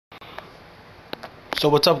So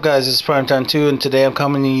what's up, guys? It's Primetime 2, and today I'm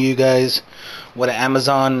coming to you guys with an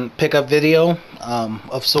Amazon pickup video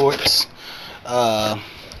of sorts.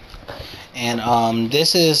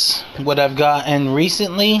 This is what I've gotten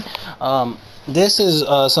recently. This is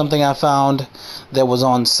something I found that was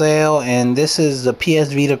on sale, and this is the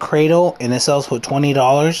PS Vita Cradle, and it sells for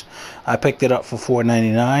 $20. I picked it up for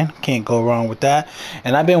 $4.99. Can't go wrong with that.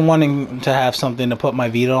 And I've been wanting to have something to put my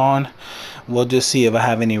Vita on. We'll just see if I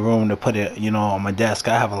have any room to put it, on my desk.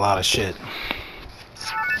 I have a lot of shit.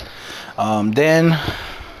 Then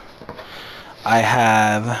I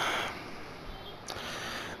have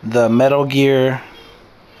the Metal Gear,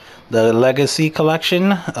 the Legacy Collection,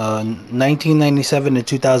 1997 to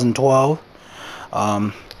 2012.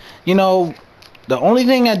 The only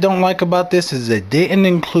thing I don't like about this is it didn't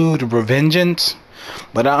include Revengeance,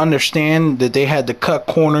 but I understand that they had to cut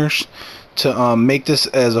corners to make this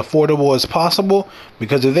as affordable as possible,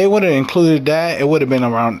 because if they would have included that, it would have been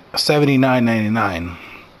around $79.99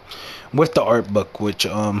 with the art book, which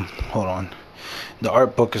hold on, the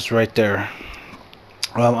art book is right there.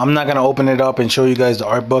 I'm not gonna open it up and show you guys the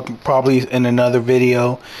art book, probably in another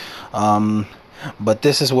video, but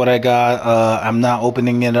this is what I got. I'm not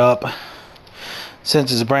opening it up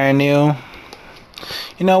since it's brand new.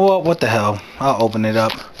 You know what the hell, I'll open it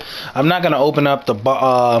up. I'm not gonna open up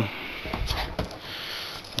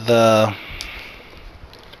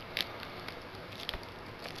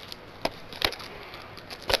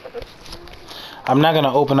I'm not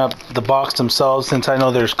gonna open up the box themselves, since I know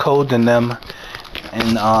there's code in them,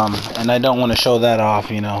 and I don't want to show that off,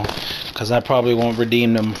 because I probably won't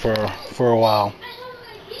redeem them for a while.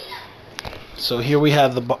 So here we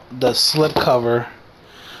have the slip cover,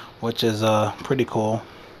 which is pretty cool,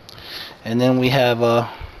 and then we have the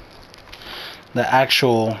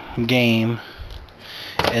actual game,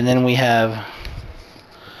 and then we have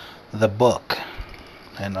the book,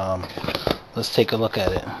 and let's take a look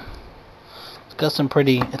at it.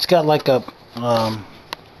 It's got like a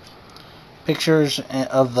pictures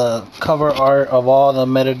of the cover art of all the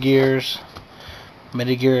Metal Gear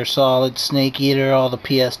Solid, Snake Eater, all the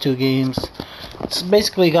PS2 games. It's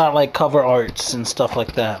basically got like cover arts and stuff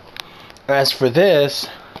like that. As for this,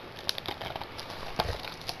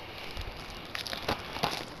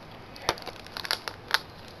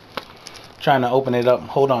 trying to open it up.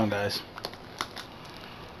 Hold on, guys.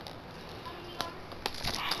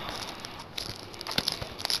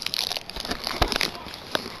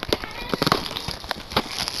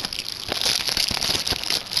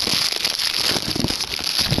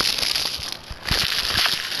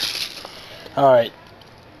 Alright,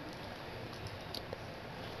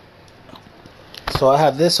 so I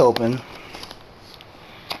have this open.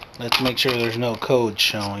 Let's make sure there's no code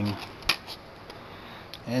showing.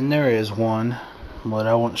 And there is one, but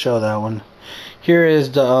I won't show that one. Here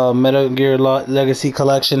is the Metal Gear Legacy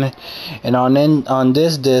Collection, and on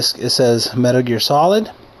this disc it says Metal Gear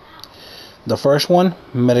Solid, the first one,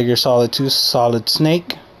 Metal Gear Solid 2 Solid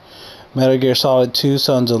Snake, Metal Gear Solid 2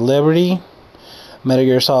 Sons of Liberty, Metal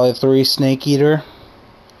Gear Solid 3 Snake Eater,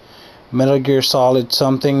 Metal Gear Solid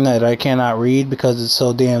something that I cannot read because it's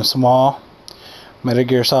so damn small, Metal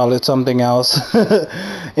Gear Solid something else.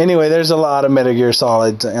 Anyway, there's a lot of Metal Gear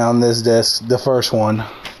Solid on this disc, the first one.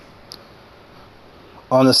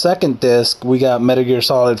 On the second disc, we got Metal Gear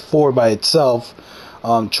Solid 4 by itself,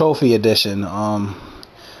 Trophy Edition.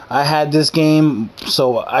 I had this game,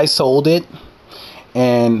 so I sold it,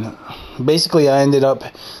 and basically I ended up,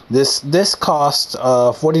 this cost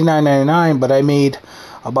 $49.99, but I made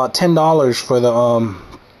about $10 for the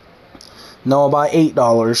about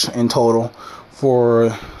 $8 in total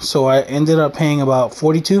so I ended up paying about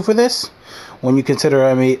 $42 for this, when you consider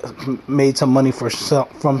I made some money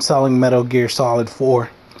from selling Metal Gear Solid 4,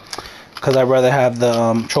 because I'd rather have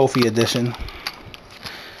the Trophy Edition.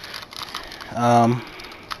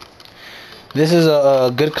 This is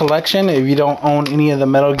a good collection if you don't own any of the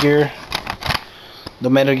Metal Gear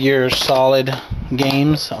Solid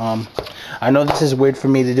games. I know this is weird for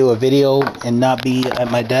me to do a video and not be at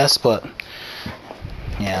my desk, but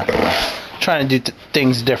yeah, trying to do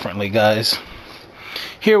things differently, guys.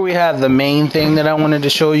 Here we have the main thing that I wanted to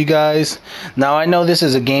show you guys. Now, I know this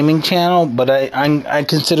is a gaming channel, but I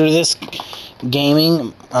consider this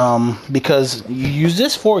gaming because you use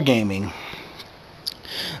this for gaming.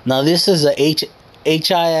 Now, this is a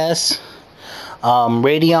HIS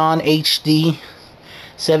Radeon HD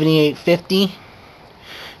 7850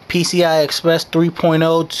 PCI Express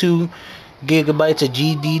 3.0, 2 gigabytes of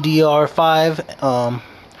GDDR5,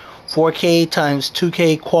 4K times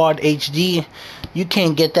 2K Quad HD. You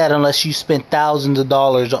can't get that unless you spend thousands of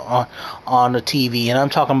dollars on a TV, and I'm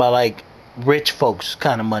talking about like rich folks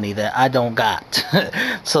kind of money that I don't got.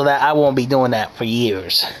 So that I won't be doing that for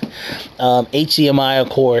years. HDMI, of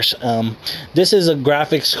course. This is a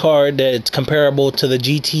graphics card that's comparable to the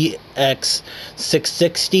GTX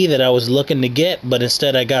 660 that I was looking to get, but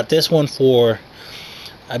instead I got this one for,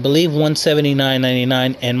 I believe,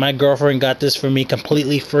 $179.99, and my girlfriend got this for me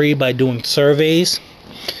completely free by doing surveys.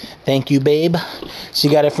 Thank you, babe. She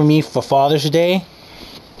got it for me for Father's Day.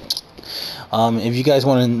 If you guys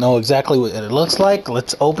want to know exactly what it looks like,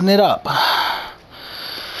 let's open it up.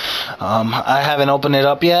 I haven't opened it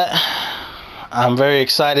up yet. I'm very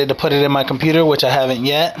excited to put it in my computer, which I haven't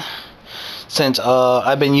yet, since I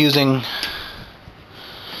have been using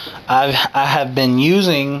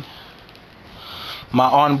my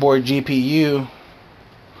onboard GPU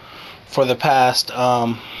for the past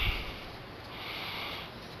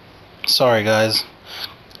sorry guys,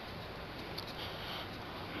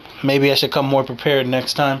 maybe I should come more prepared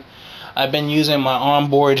next time. I've been using my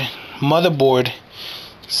onboard motherboard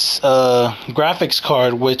graphics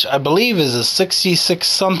card, which I believe is a 66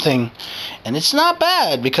 something, and it's not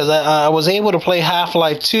bad because I was able to play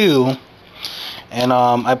Half-Life 2, and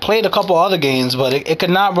I played a couple other games, but it could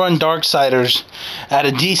not run Darksiders at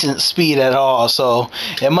a decent speed at all, so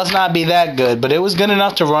it must not be that good, but it was good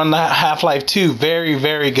enough to run Half-Life 2 very,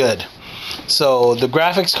 very good. So the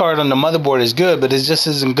graphics card on the motherboard is good, but it just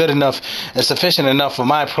isn't good enough and sufficient enough for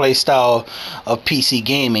my play style of PC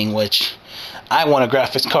gaming, which I want a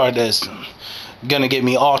graphics card that's gonna give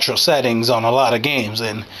me ultra settings on a lot of games,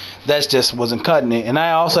 and that just wasn't cutting it. And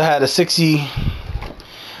I also had a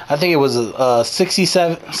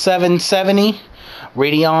 6770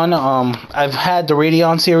 Radeon. I've had the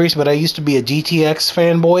Radeon series, but I used to be a GTX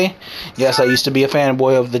fanboy. Yes, I used to be a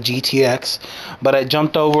fanboy of the GTX, but I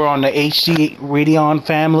jumped over on the HD Radeon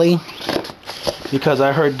family because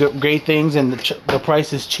I heard great things, and the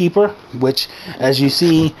price is cheaper, which, as you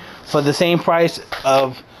see, for the same price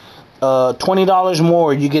of $20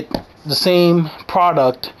 more, you get the same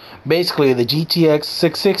product, basically the GTX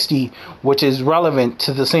 660, which is relevant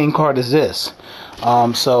to the same card as this.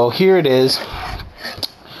 So here it is.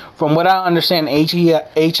 From what I understand,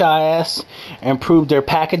 HIS improved their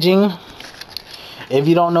packaging. If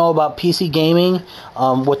you don't know about PC gaming,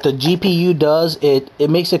 what the GPU does, it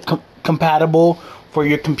makes it compatible for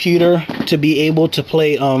your computer to be able to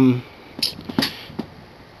play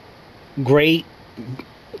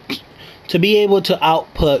to be able to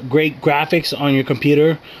output great graphics on your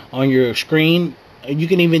computer, on your screen. You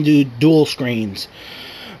can even do dual screens,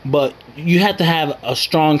 but you have to have a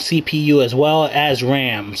strong CPU as well as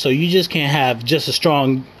RAM. So you just can't have just a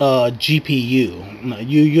strong GPU.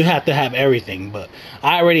 You have to have everything. But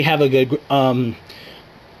I already have a good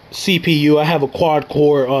CPU. I have a quad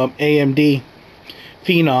core AMD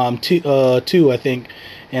Phenom 2, I think,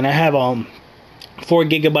 and I have 4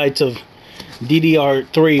 gigabytes of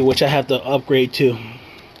DDR3, which I have to upgrade to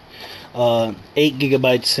 8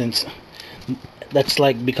 gigabytes, since that's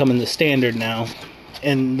like becoming the standard now,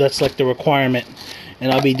 and that's like the requirement.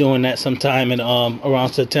 And I'll be doing that sometime in around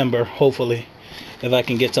September, hopefully, if I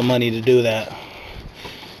can get some money to do that.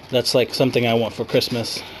 That's like something I want for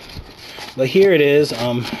Christmas. But here it is.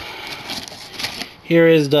 Here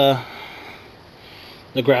is the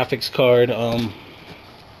graphics card.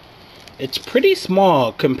 It's pretty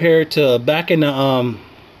small compared to back in the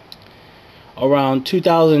around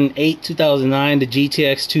 2008, 2009, the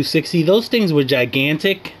GTX 260. Those things were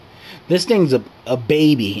gigantic. This thing's a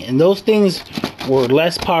baby, and those things were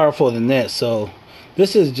less powerful than this. So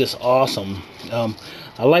this is just awesome.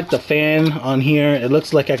 I like the fan on here. It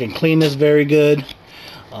looks like I can clean this very good.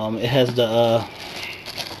 It has the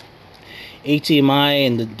HDMI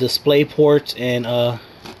and the display ports, and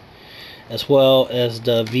as well as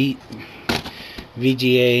the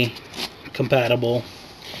VGA compatible.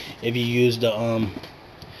 If you use the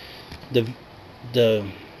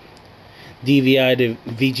DVI to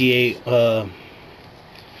VGA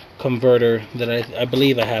converter, that I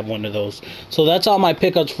believe I have one of those. So that's all my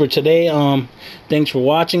pickups for today. Thanks for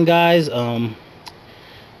watching, guys. I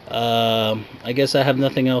guess I have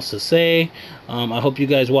nothing else to say. I hope you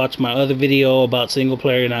guys watched my other video about single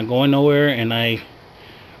player not going nowhere, and I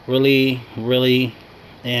really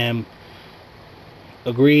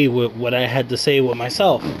agree with what I had to say with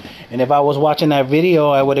myself. And if I was watching that video,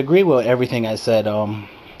 I would agree with everything I said.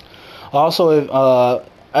 Also,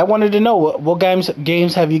 I wanted to know what games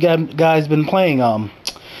have you guys been playing?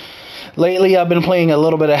 Lately, I've been playing a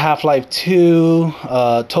little bit of Half-Life 2,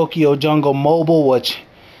 Tokyo Jungle Mobile, which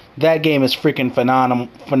that game is freaking phenomenal.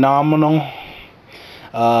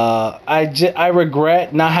 I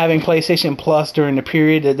regret not having PlayStation Plus during the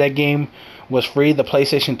period that game was free, the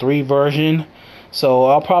PlayStation 3 version. So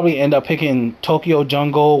I'll probably end up picking Tokyo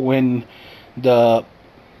Jungle when the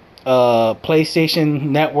PlayStation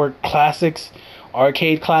Network Classics,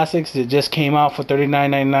 Arcade Classics that just came out for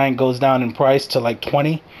 $39.99 goes down in price to like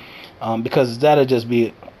 $20, because that'll just be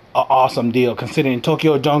an awesome deal considering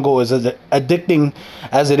Tokyo Jungle is as addicting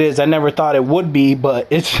as it is. I never thought it would be, but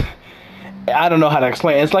it's, I don't know how to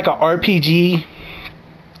explain it. It's like an RPG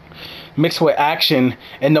mixed with action,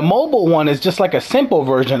 and the mobile one is just like a simple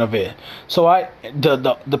version of it. So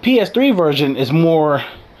the PS3 version is more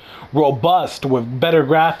robust with better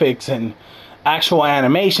graphics and actual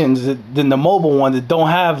animations than the mobile one that don't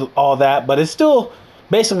have all that, but it's still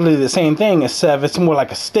basically the same thing, except it's more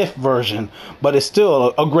like a stiff version, but it's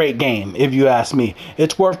still a great game if you ask me.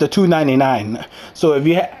 It's worth the $2.99. So if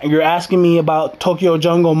you're asking me about Tokyo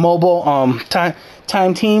Jungle mobile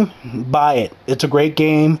time team, buy it. It's a great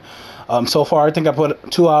game. So far I think I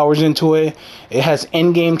put 2 hours into it. It has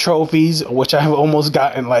in-game trophies, which I've almost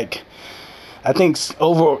gotten, like, I think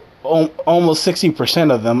over almost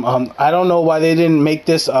 60% of them. I don't know why they didn't make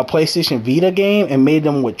this a PlayStation Vita game and made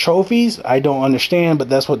them with trophies. I don't understand, but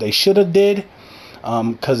that's what they should have did,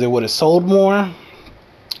 because it would have sold more.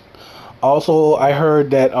 Also, I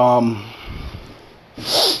heard that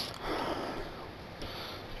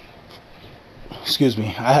excuse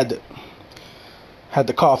me, I had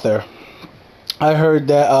to cough there. I heard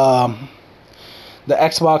that the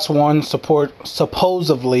Xbox One support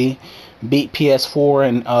supposedly beat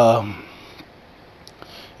PS4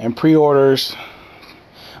 and pre-orders,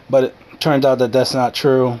 but it turns out that that's not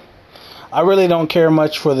true. I really don't care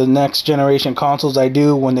much for the next generation consoles. I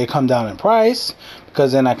do when they come down in price,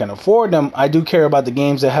 because then I can afford them. I do care about the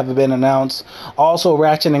games that haven't been announced. Also,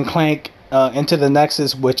 Ratchet and Clank Into the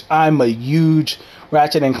Nexus, which I'm a huge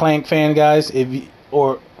Ratchet and Clank fan, guys,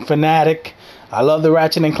 or fanatic. I love the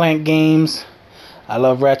Ratchet and Clank games. I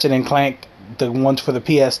love Ratchet and Clank, the ones for the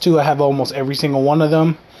PS2. I have almost every single one of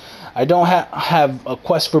them. I don't have a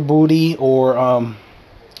Quest for Booty or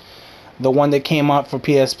the one that came out for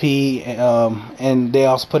PSP, and they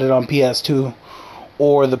also put it on PS2,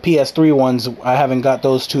 or the PS3 ones. I haven't got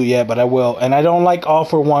those two yet, but I will. And I don't like All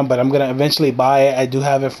for One, but I'm gonna eventually buy it. I do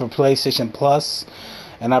have it for PlayStation Plus,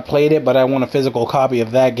 and I played it, but I want a physical copy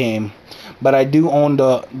of that game. But I do own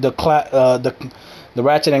the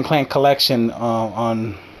Ratchet and Clank collection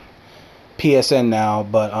on PSN now,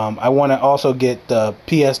 but I want to also get the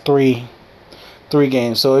PS3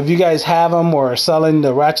 games. So if you guys have them or are selling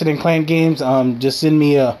the Ratchet and Clank games, just send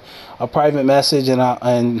me a private message,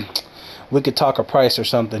 and we could talk a price or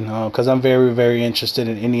something, because I'm very, very interested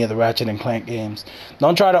in any of the Ratchet and Clank games.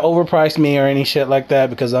 Don't try to overprice me or any shit like that,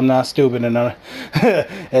 because I'm not stupid, and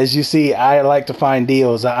as you see, I like to find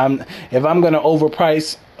deals. If I'm gonna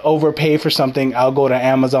overpay for something, I'll go to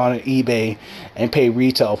Amazon and eBay and pay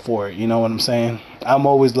retail for it. You know what I'm saying? I'm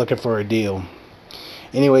always looking for a deal.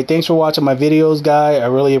 Anyway, thanks for watching my videos, guys. I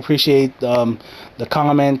really appreciate the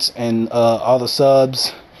comments and all the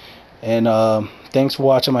subs, and thanks for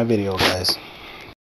watching my video, guys.